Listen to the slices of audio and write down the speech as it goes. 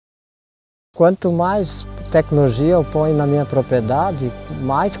Quanto mais tecnologia eu ponho na minha propriedade,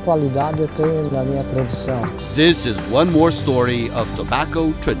 mais qualidade eu tenho na minha produção. This is one more story of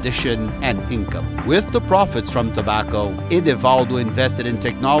tobacco, tradition, and income. With the profits from tobacco, Edevaldo invested in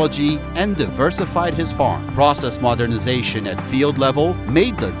technology and diversified his farm. Process modernization at field level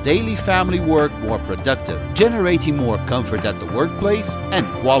made the daily family work more productive, generating more comfort at the workplace and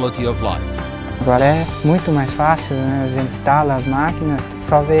quality of life. Agora é muito mais fácil, né? A gente instala as máquinas,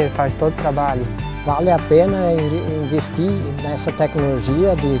 só faz todo o trabalho. Vale a pena investir nessa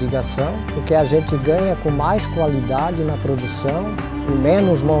tecnologia de irrigação, porque a gente ganha com mais qualidade na produção e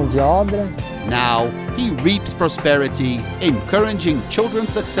menos mão de obra. Now he reaps prosperity, encouraging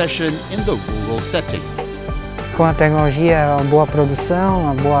children's succession in the rural setting. Com a tecnologia, uma boa produção,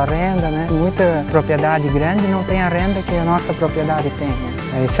 uma boa renda, né? Muita propriedade grande não tem a renda que a nossa propriedade tem, né?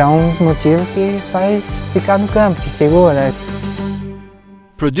 Esse é um motivo que faz ficar no campo, que segura.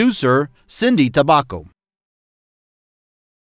 Producer Sinditabaco.